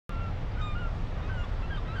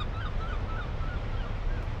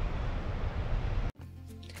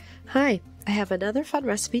Hi, I have another fun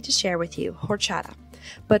recipe to share with you, horchata.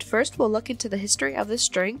 But first we'll look into the history of this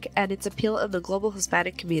drink and its appeal in the global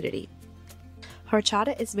Hispanic community.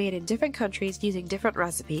 Horchata is made in different countries using different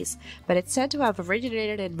recipes, but it's said to have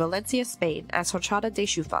originated in Valencia, Spain as horchata de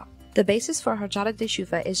chufa. The basis for horchata de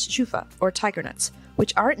chufa is chufa, or tiger nuts,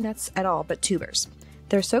 which aren't nuts at all but tubers.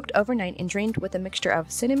 They're soaked overnight and drained with a mixture of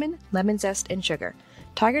cinnamon, lemon zest, and sugar.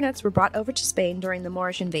 Tiger nuts were brought over to Spain during the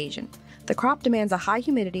Moorish invasion. The crop demands a high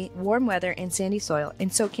humidity, warm weather, and sandy soil,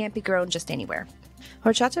 and so can't be grown just anywhere.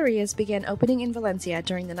 Horchaterias began opening in Valencia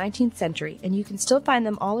during the 19th century, and you can still find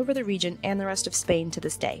them all over the region and the rest of Spain to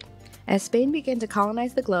this day. As Spain began to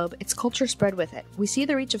colonize the globe, its culture spread with it. We see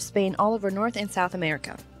the reach of Spain all over North and South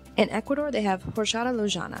America. In Ecuador, they have horchata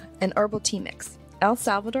lojana, an herbal tea mix. El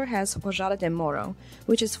Salvador has horchata de moro,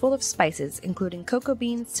 which is full of spices, including cocoa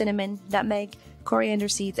beans, cinnamon, nutmeg, coriander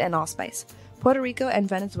seeds, and allspice. Puerto Rico and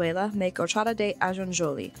Venezuela make horchata de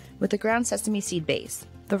ajonjoli, with a ground sesame seed base.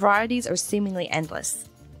 The varieties are seemingly endless.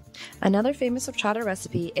 Another famous horchata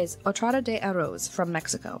recipe is horchata de arroz from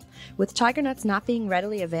Mexico. With tiger nuts not being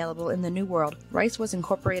readily available in the New World, rice was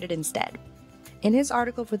incorporated instead. In his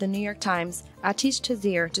article for the New York Times, Atish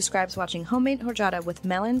Tazir describes watching homemade horchata with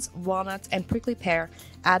melons, walnuts, and prickly pear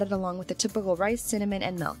added along with the typical rice, cinnamon,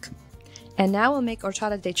 and milk. And now we'll make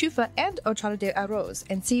horchata de chufa and horchata de arroz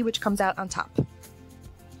and see which comes out on top.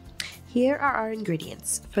 Here are our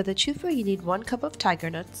ingredients. For the chufa, you need 1 cup of tiger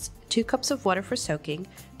nuts, 2 cups of water for soaking,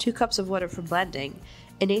 2 cups of water for blending,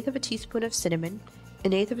 1/8 of a teaspoon of cinnamon,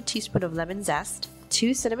 1/8 of a teaspoon of lemon zest,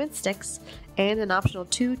 2 cinnamon sticks, and an optional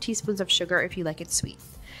 2 teaspoons of sugar if you like it sweet.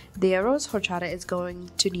 The arroz horchata is going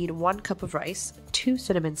to need 1 cup of rice, 2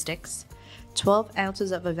 cinnamon sticks, 12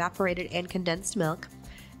 ounces of evaporated and condensed milk,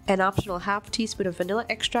 an optional half teaspoon of vanilla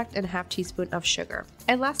extract and a half teaspoon of sugar,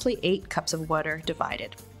 and lastly 8 cups of water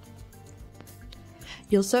divided.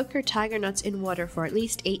 You'll soak your tiger nuts in water for at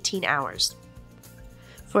least 18 hours.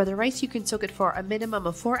 For the rice, you can soak it for a minimum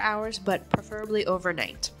of 4 hours, but preferably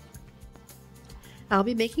overnight. I'll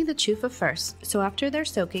be making the chufa first, so after they're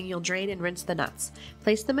soaking, you'll drain and rinse the nuts.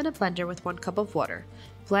 Place them in a blender with 1 cup of water.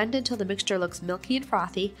 Blend until the mixture looks milky and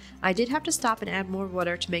frothy. I did have to stop and add more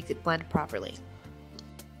water to make it blend properly.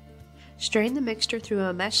 Strain the mixture through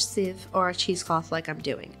a mesh sieve or a cheesecloth like I'm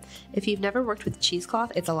doing. If you've never worked with a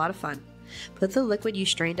cheesecloth, it's a lot of fun. Put the liquid you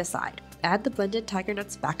strained aside. Add the blended tiger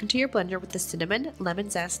nuts back into your blender with the cinnamon, lemon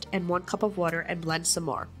zest, and 1 cup of water and blend some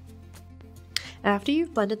more. After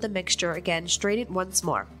you've blended the mixture again, strain it once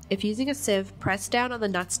more. If using a sieve, press down on the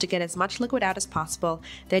nuts to get as much liquid out as possible,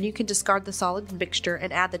 then you can discard the solid mixture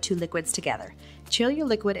and add the 2 liquids together. Chill your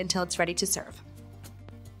liquid until it's ready to serve.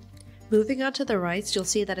 Moving on to the rice, you'll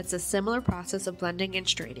see that it's a similar process of blending and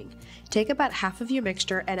straining. Take about half of your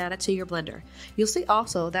mixture and add it to your blender. You'll see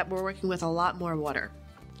also that we're working with a lot more water.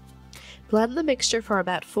 Blend the mixture for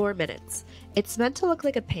about 4 minutes. It's meant to look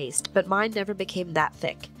like a paste, but mine never became that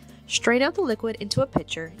thick. Strain out the liquid into a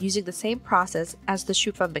pitcher using the same process as the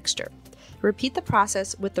chufa mixture. Repeat the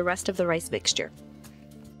process with the rest of the rice mixture.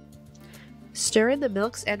 Stir in the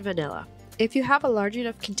milks and vanilla. If you have a large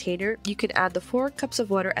enough container, you can add the 4 cups of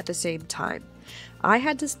water at the same time. I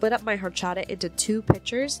had to split up my horchata into 2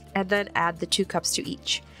 pitchers and then add the 2 cups to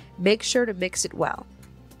each. Make sure to mix it well.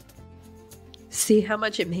 See how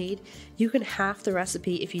much it made? You can half the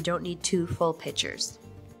recipe if you don't need 2 full pitchers.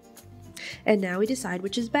 And now we decide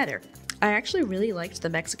which is better. I actually really liked the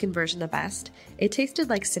Mexican version the best. It tasted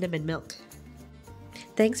like cinnamon milk.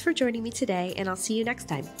 Thanks for joining me today, and I'll see you next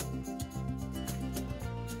time.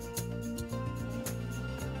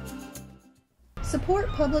 Support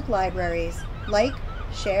public libraries. Like,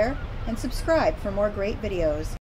 share, and subscribe for more great videos.